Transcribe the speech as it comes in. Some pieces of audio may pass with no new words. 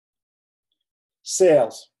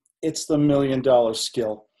Sales, it's the $1,000,000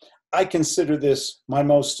 skill. I consider this my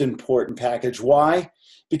most important package. Why?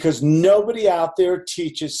 Because nobody out there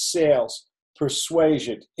teaches sales,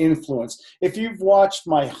 persuasion, influence. If you've watched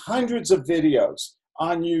my hundreds of videos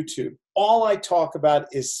on YouTube, all I talk about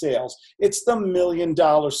is sales. It's the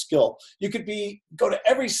 $1,000,000 skill. You could go to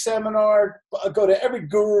every seminar, go to every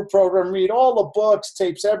guru program, read all the books,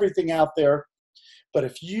 tapes, everything out there. But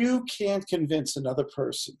if you can't convince another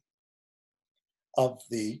person of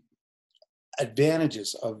the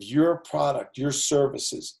advantages of your product, your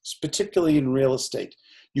services, particularly in real estate,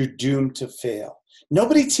 you're doomed to fail.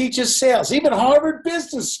 Nobody teaches sales. Even Harvard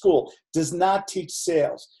Business School does not teach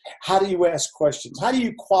sales. How do you ask questions? How do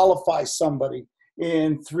you qualify somebody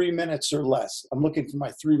in 3 minutes or less? I'm looking for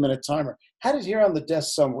my 3-minute timer. Had it here on the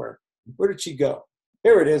desk somewhere. Where did she go?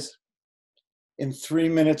 Here it is. In 3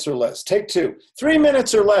 minutes or less. Take two. 3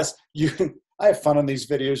 minutes or less. I have fun on these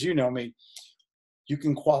videos. You know me. You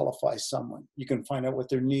can qualify someone. You can find out what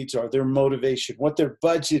their needs are, their motivation, what their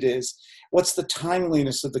budget is, what's the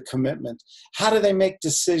timeliness of the commitment, how do they make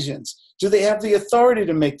decisions, do they have the authority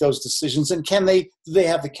to make those decisions, and do they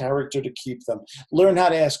have the character to keep them. Learn how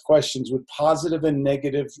to ask questions with positive and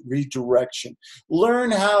negative redirection.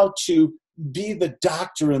 Learn how to be the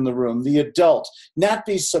doctor in the room, the adult, not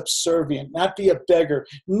be subservient, not be a beggar.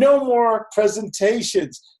 No more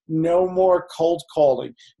presentations. No more cold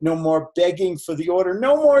calling, no more begging for the order,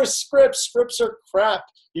 no more scripts. Scripts are crap.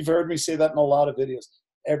 You've heard me say that in a lot of videos.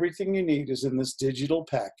 Everything you need is in this digital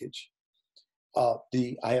package.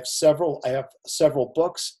 I have several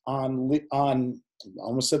books on I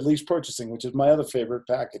almost said lease purchasing, which is my other favorite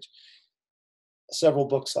package. Several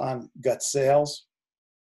books on gut sales.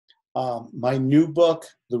 My new book,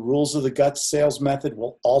 The Rules of the Gut Sales Method,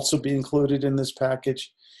 will also be included in this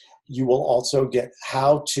package. You will also get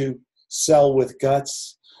how to sell with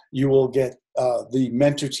guts. You will get the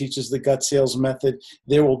mentor teaches the gut sales method.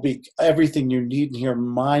 There will be everything you need in here,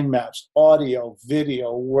 mind maps, audio,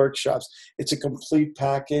 video, workshops. It's a complete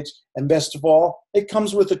package. And best of all, it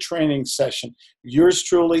comes with a training session. Yours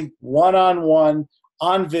truly, one-on-one,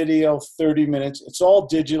 on video, 30 minutes. It's all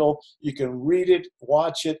digital. You can read it,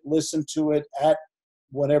 watch it, listen to it at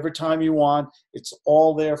whatever time you want. It's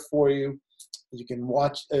all there for you. You can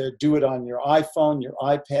do it on your iPhone, your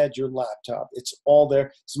iPad, your laptop. It's all there.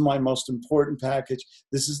 This is my most important package.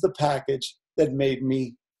 This is the package that made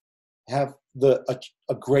me have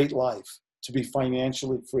a great life, to be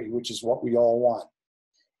financially free, which is what we all want.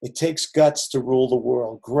 It takes guts to rule the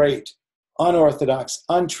world. Great, unorthodox,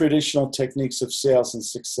 untraditional techniques of sales and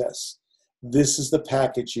success. This is the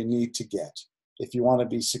package you need to get if you want to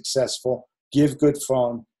be successful, give good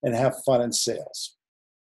phone, and have fun in sales.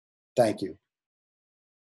 Thank you.